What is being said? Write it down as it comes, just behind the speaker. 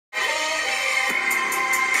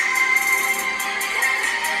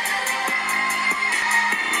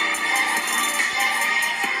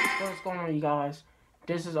on, you guys?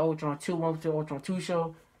 This is Ultron 2, welcome to the Ultron 2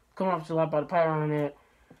 show. Coming up to live by the Pirate on it.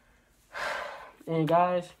 And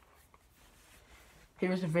guys,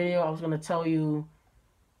 here's the video I was gonna tell you.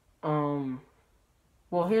 Well,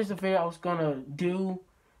 here's the video I was gonna do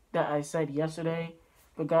that I said yesterday.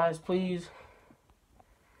 But guys, please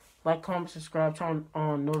like, comment, subscribe, turn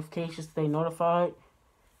on notifications to stay notified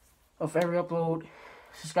of every upload.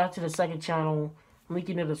 Subscribe to the second channel, link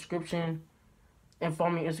in the description, and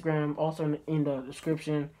follow me on Instagram, also in the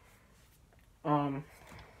description.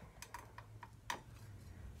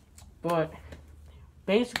 But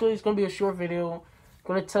basically, it's gonna be a short video. I'm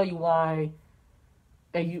gonna tell you why.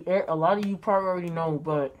 And a lot of you probably already know,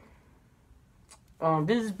 but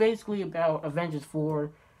this is basically about Avengers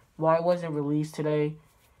 4. Why it wasn't released today.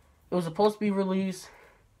 It was supposed to be released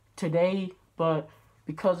today, but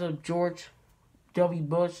because of George W.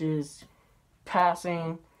 Bush's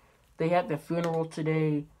passing, they had the funeral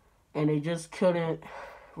today, and they just couldn't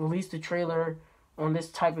release the trailer on this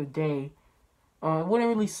type of day. It wouldn't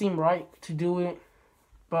really seem right to do it,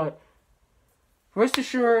 but rest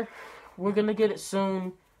assured, we're gonna get it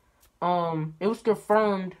soon. It was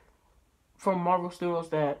confirmed from Marvel Studios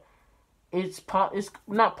that it's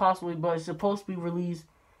not possibly, but it's supposed to be released.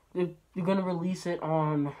 They're gonna release it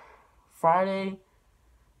on Friday,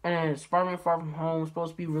 and then Spider-Man Far From Home is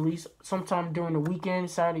supposed to be released sometime during the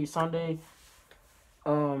weekend, Saturday, Sunday.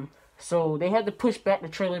 So they had to push back the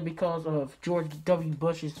trailer because of George W.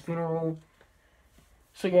 Bush's funeral.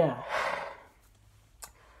 So yeah.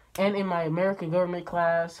 And in my American government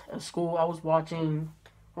class at school, we're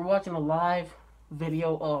watching a live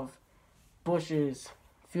video of Bush's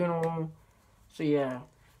funeral. So yeah,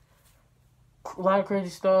 a lot of crazy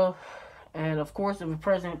stuff. And of course, if the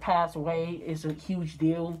president passed away, it's a huge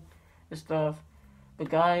deal and stuff. But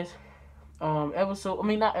guys, part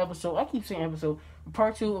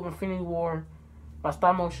 2 of Infinity War by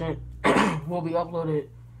Stop Motion will be uploaded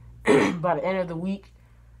by the end of the week.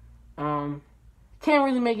 Can't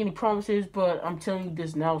really make any promises, but I'm telling you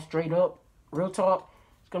this now straight up, real talk.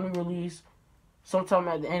 It's gonna be released sometime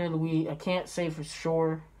at the end of the week. I can't say for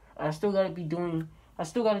sure. I still gotta do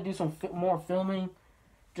some more filming.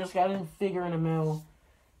 Just gotta figure in the mail.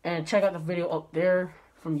 And check out the video up there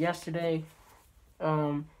from yesterday.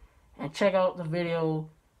 And check out the video,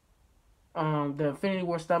 the Infinity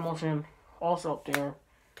War stop motion, also up there.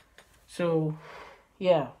 So,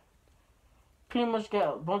 yeah. Pretty much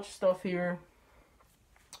got a bunch of stuff here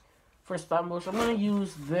for stop motion. I'm gonna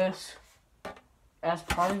use this as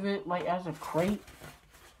part of it, like as a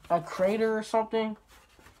crater or something.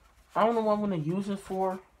 I don't know what I'm gonna use it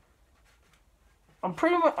for. I'm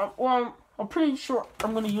pretty sure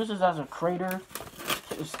I'm gonna use this as a crater.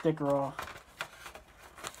 Take the sticker off.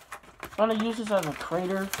 I'm gonna use this as a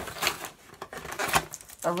crater.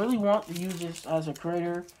 I really want to use this as a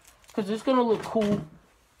crater because it's gonna look cool.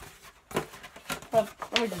 But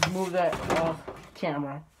let me just move that off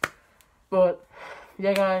camera. But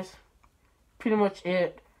yeah, guys, pretty much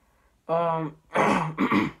it. I'm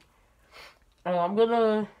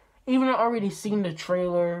gonna, even though I already seen the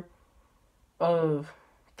trailer of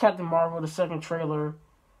Captain Marvel, the second trailer,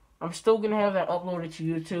 I'm still gonna have that uploaded to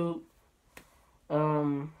YouTube.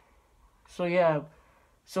 So yeah,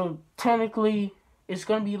 so technically it's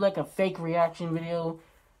gonna be like a fake reaction video.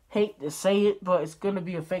 Hate to say it, but it's gonna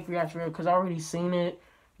be a fake reaction video because I already seen it,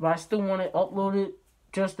 but I still want it uploaded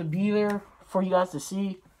just to be there for you guys to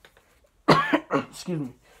see. Excuse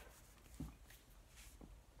me.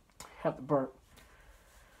 Have to burp.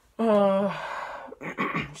 So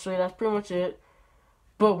yeah, that's pretty much it.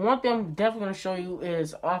 But one thing I'm definitely gonna show you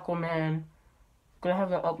is Aquaman. Gonna have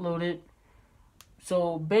that uploaded.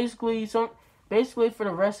 So basically for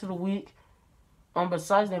the rest of the week,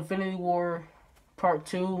 besides the Infinity War Part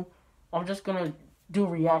 2, I'm just gonna do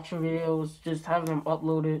reaction videos, just have them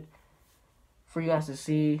uploaded for you guys to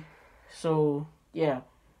see. So yeah,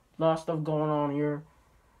 a lot of stuff going on here.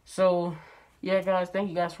 So yeah, guys, thank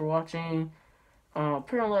you guys for watching.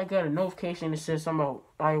 Apparently I got a notification that says something about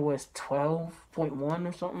iOS 12.1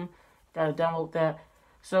 or something. Gotta download that.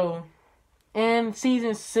 So, and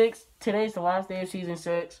Season 6, today's the last day of Season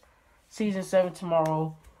 6. Season 7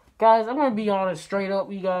 tomorrow. Guys, I'm gonna be honest, straight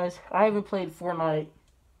up, you guys. I haven't played Fortnite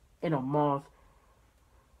in a month.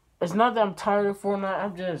 It's not that I'm tired of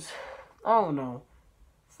Fortnite, I don't know.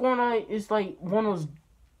 Fortnite is like one of those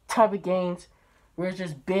type of games where it's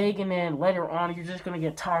just big and then later on you're just gonna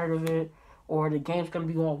get tired of it, or the game's gonna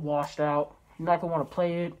be all washed out. You're not gonna want to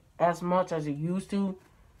play it as much as you used to.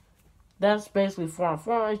 That's basically Fortnite.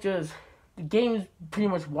 Fortnite is just, the game is pretty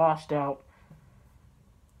much washed out.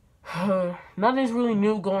 Nothing's really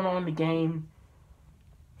new going on in the game.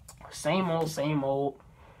 same old,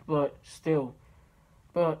 but still.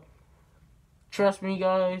 But trust me,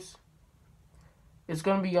 guys, it's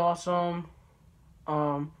gonna be awesome.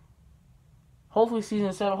 Hopefully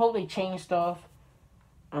season 7. Hope they change stuff.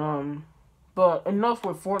 But enough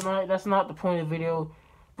with Fortnite. That's not the point of the video.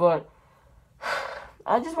 But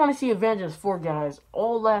I just want to see Avengers 4, guys.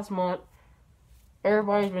 All last month,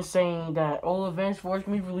 everybody's been saying that Avengers 4 is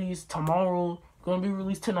going to be released tomorrow, going to be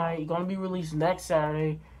released tonight, going to be released next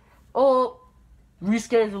Saturday.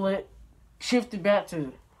 Reschedule it, shift it back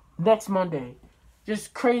to next Monday.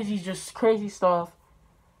 Just crazy stuff.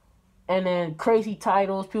 And then crazy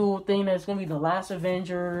titles. People think that it's going to be The Last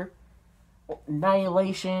Avenger,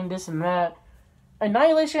 Annihilation, this and that.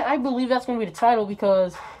 Annihilation, I believe that's going to be the title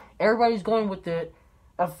because everybody's going with it.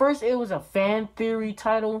 At first, it was a fan theory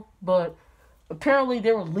title, but apparently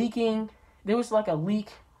they were leaking. There was like a leak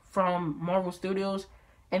from Marvel Studios,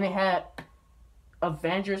 and it had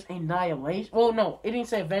Avengers Annihilation. Well, no, it didn't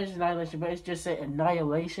say Avengers Annihilation, but it just said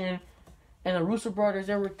Annihilation. And the Russo brothers,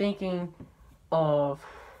 they were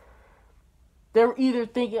either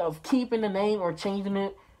thinking of keeping the name or changing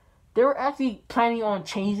it. They were actually planning on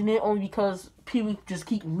changing it only because people just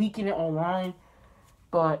keep leaking it online.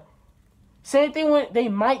 But same thing when they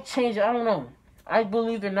might change it. I don't know. I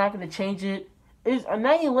believe they're not going to change it. Is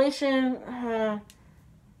Annihilation?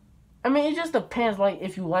 I mean, it just depends, like,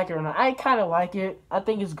 if you like it or not. I kind of like it. I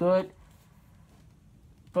think it's good.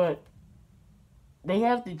 But they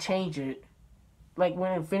have to change it. Like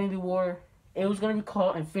when Infinity War, it was going to be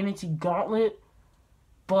called Infinity Gauntlet.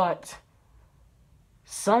 But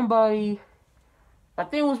somebody, I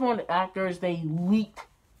think it was one of the actors, they leaked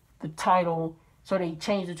the title, so they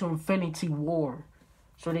changed it to Infinity War.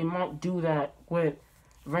 So they might do that with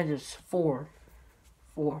Avengers 4.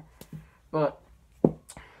 But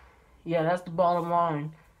yeah, that's the bottom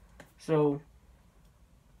line. So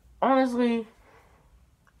honestly,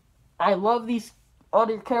 I love these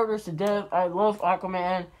other characters to death. I love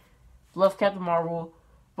Aquaman, love Captain Marvel.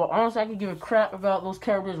 But honestly, I can give a crap about those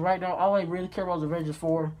characters right now. All I really care about is Avengers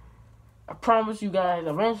 4. I promise you guys,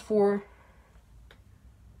 Avengers 4,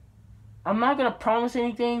 I'm not going to promise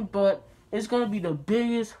anything, but it's going to be the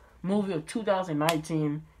biggest movie of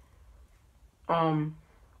 2019. And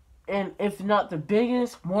if not the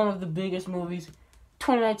biggest, one of the biggest movies.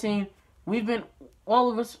 2019,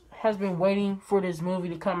 all of us has been waiting for this movie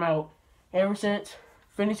to come out ever since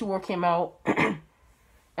Infinity War came out.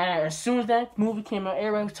 And as soon as that movie came out,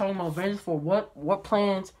 everybody was talking about Avengers 4. What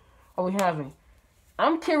plans are we having?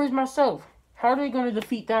 I'm curious myself. How are they going to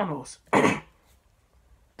defeat Thanos?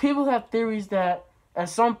 People have theories that at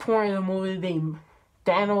some point in the movie,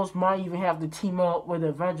 Thanos might even have to team up with the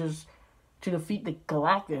Avengers to defeat the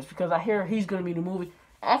Galactus. Because I hear he's going to be in the movie.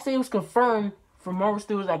 Actually, it was confirmed from Marvel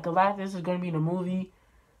Studios that Galactus is going to be in the movie.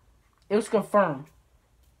 It was confirmed.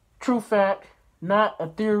 True fact. Not a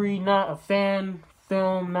theory, not a fan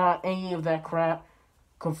film, not any of that crap.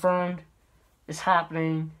 Confirmed. It's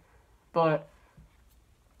happening. But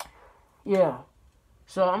yeah.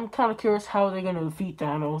 So I'm kind of curious how they're going to defeat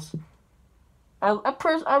Thanos. I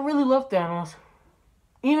really love Thanos.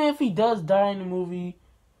 Even if he does die in the movie,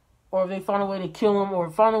 or if they find a way to kill him, or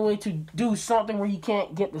find a way to do something where he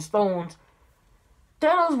can't get the stones,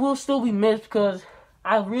 Thanos will still be missed because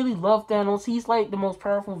I really love Thanos. He's like the most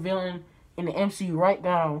powerful villain in the MCU right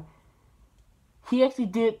now. He actually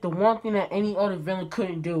did the one thing that any other villain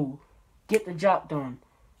couldn't do. Get the job done.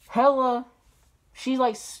 Hela, she's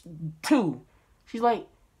like 2. She's like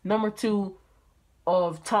number 2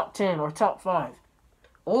 of top 10 or top 5.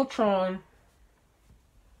 Ultron,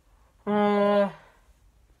 I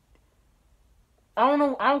don't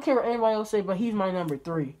know. I don't care what anybody else say, but he's my number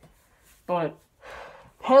 3. But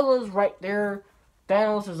Hela's right there.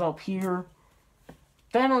 Thanos is up here.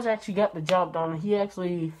 Thanos actually got the job done. He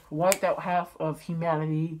actually wiped out half of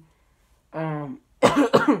humanity. I'm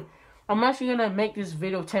actually going to make this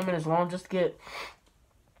video 10 minutes long just to get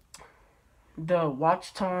the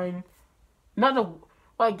watch time.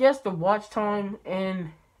 I guess the watch time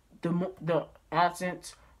and the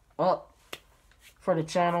AdSense up for the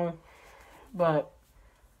channel. But,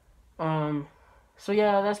 so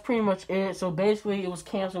yeah, that's pretty much it. So basically it was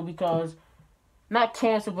canceled because, not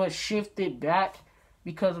canceled, but shifted back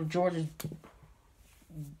because of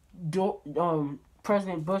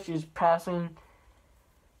President Bush's passing.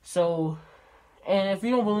 So, and if you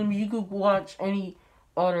don't believe me, you could watch any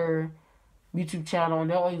other YouTube channel and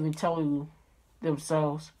they'll even tell you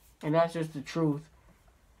themselves. And that's just the truth.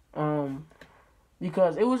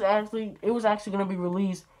 Because it was actually going to be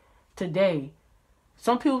released today.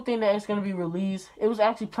 Some people think that it's going to be released. It was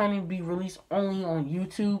actually planning to be released only on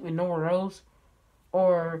YouTube and nowhere else.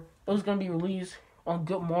 or it was gonna be released on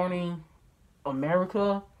Good Morning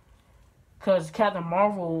America. Because Captain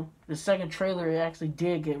Marvel, the second trailer, it actually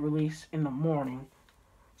did get released in the morning.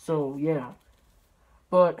 So, yeah.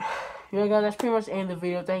 But, yeah, guys, that's pretty much the end of the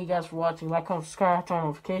video. Thank you guys for watching. Like, comment, subscribe, turn on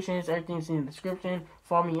notifications. Everything's in the description.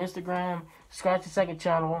 Follow me on Instagram. Subscribe to the second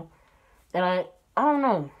channel. And I don't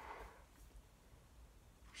know.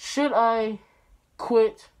 Should I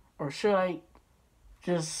quit or should I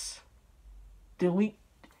just delete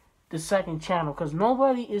the second channel? Because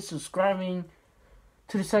nobody is subscribing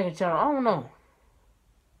to the second channel. I don't know.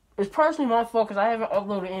 It's personally my fault because I haven't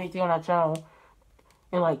uploaded anything on that channel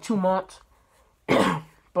in like 2 months.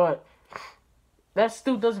 But that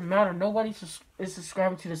still doesn't matter. Nobody is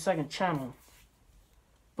subscribing to the second channel.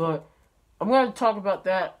 But I'm going to talk about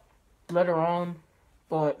that later on.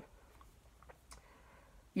 But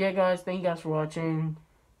yeah, guys, thank you guys for watching.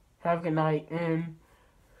 Have a good night. And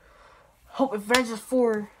hope Avengers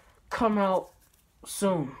 4 come out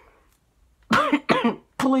soon.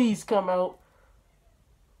 Please come out.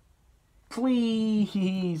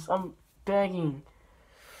 Please. I'm begging.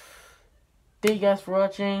 Thank you guys for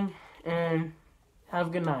watching. And have a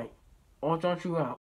good night. I'll talk you out.